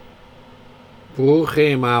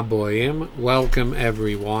Bruchim Aboyim, welcome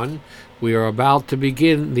everyone. We are about to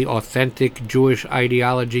begin the Authentic Jewish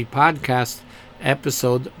Ideology Podcast,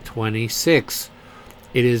 episode 26.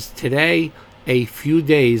 It is today a few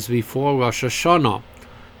days before Rosh Hashanah,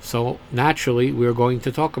 so naturally we are going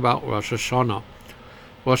to talk about Rosh Hashanah.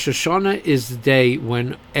 Rosh Hashanah is the day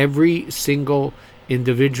when every single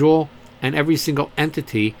individual and every single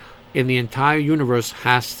entity in the entire universe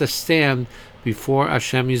has to stand before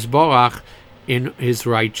Hashem Yisborach in his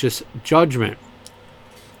righteous judgment.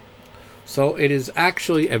 So it is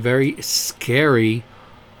actually a very scary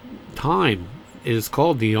time. It is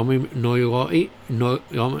called the Yomim Noyroim,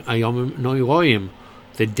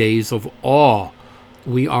 the days of awe.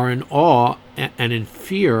 We are in awe and in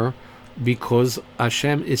fear because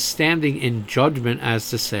Hashem is standing in judgment,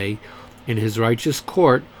 as to say, in his righteous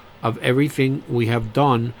court of everything we have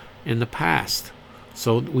done in the past.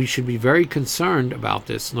 So we should be very concerned about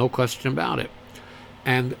this, no question about it.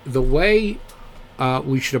 And the way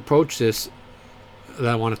we should approach this, that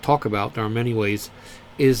I want to talk about, there are many ways,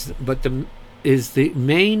 is the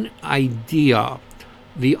main idea,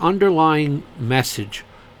 the underlying message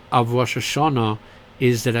of Rosh Hashanah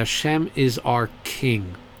is that Hashem is our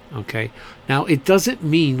king. Okay, now it doesn't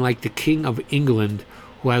mean like the king of England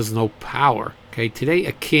who has no power. Okay, today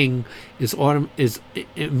a king is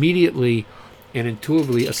immediately and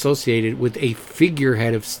intuitively associated with a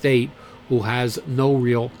figurehead of state who has no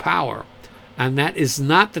real power, and that is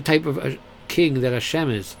not the type of a king that Hashem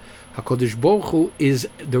is. HaKadosh Baruch Hu is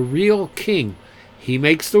the real king. He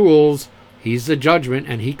makes the rules, he's the judgment,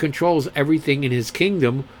 and he controls everything in his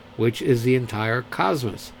kingdom, which is the entire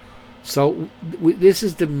cosmos. So this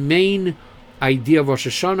is the main idea of Rosh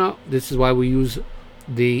Hashanah. This is why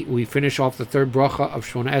we finish off the third bracha of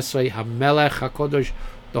Shmona Esrei, HaMelech HaKadosh,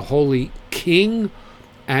 the Holy King.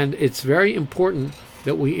 And it's very important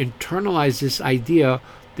that we internalize this idea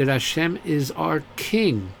that Hashem is our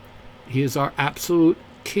king. He is our absolute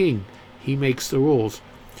king. He makes the rules.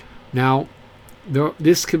 Now,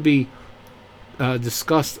 this could be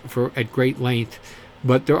discussed at great length,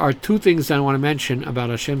 but there are two things that I want to mention about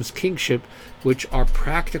Hashem's kingship, which are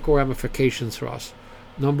practical ramifications for us.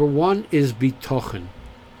 Number one is bitochen,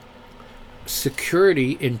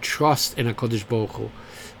 security and trust in HaKadosh Baruch Hu.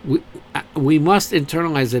 We must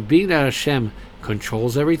internalize that being that Hashem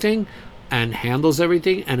controls everything and handles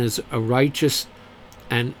everything and is a righteous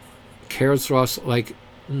and cares for us like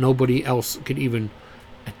nobody else could even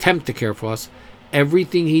attempt to care for us.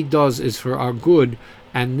 Everything he does is for our good,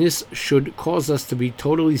 and this should cause us to be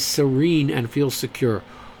totally serene and feel secure.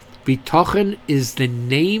 Bitochen is the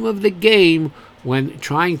name of the game when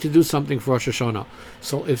trying to do something for Rosh Hashanah.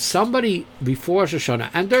 So if somebody before Rosh Hashanah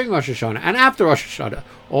and during Rosh Hashanah and after Rosh Hashanah,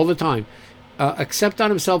 all the time, accept on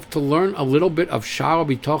himself to learn a little bit of Shara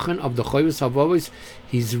Bitochen, of the Choyvus HaVavos,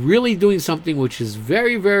 he's really doing something which is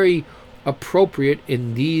very, very appropriate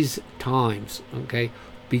in these times. Okay,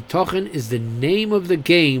 Bitochen is the name of the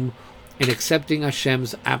game in accepting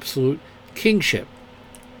Hashem's absolute kingship.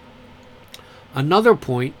 Another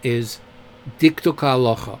point is Diktuk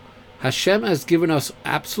HaHalacha. Hashem has given us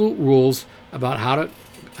absolute rules about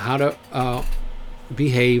how to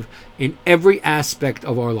behave in every aspect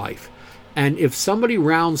of our life. And if somebody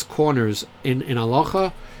rounds corners in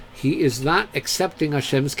halacha, he is not accepting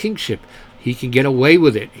Hashem's kingship. He can get away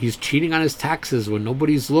with it. He's cheating on his taxes when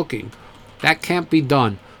nobody's looking. That can't be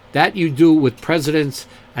done. That you do with presidents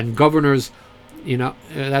and governors.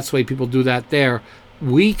 That's the way people do that there.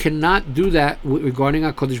 We cannot do that regarding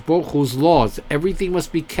HaKadosh Baruch Hu's laws. Everything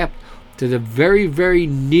must be kept to the very, very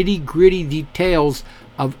nitty-gritty details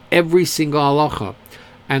of every single halacha.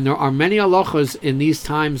 And there are many halachas in these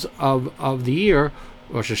times of the year.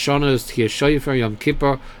 Rosh Hashanah is Tiyah Shofar, Yom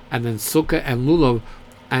Kippur, and then Sukkah and Lulav.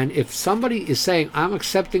 And if somebody is saying, I'm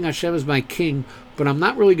accepting Hashem as my king, but I'm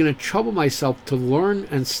not really going to trouble myself to learn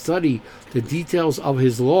and study the details of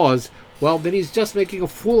his laws, well, then he's just making a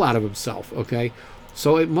fool out of himself, okay?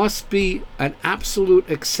 So it must be an absolute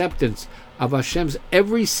acceptance of Hashem's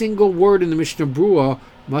every single word in the Mishnah Berurah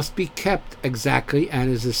must be kept exactly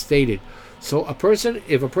as is stated. So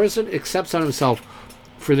if a person accepts on himself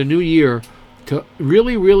for the new year to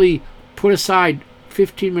really, really put aside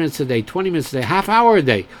 15 minutes a day, 20 minutes a day, half hour a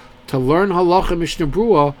day to learn Halacha Mishnah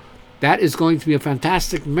Berurah, that is going to be a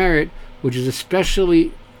fantastic merit, which is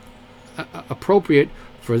especially appropriate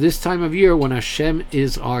for this time of year when Hashem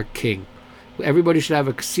is our king. Everybody should have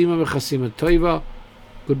a Kasima v'Chasima Toiva.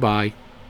 Goodbye.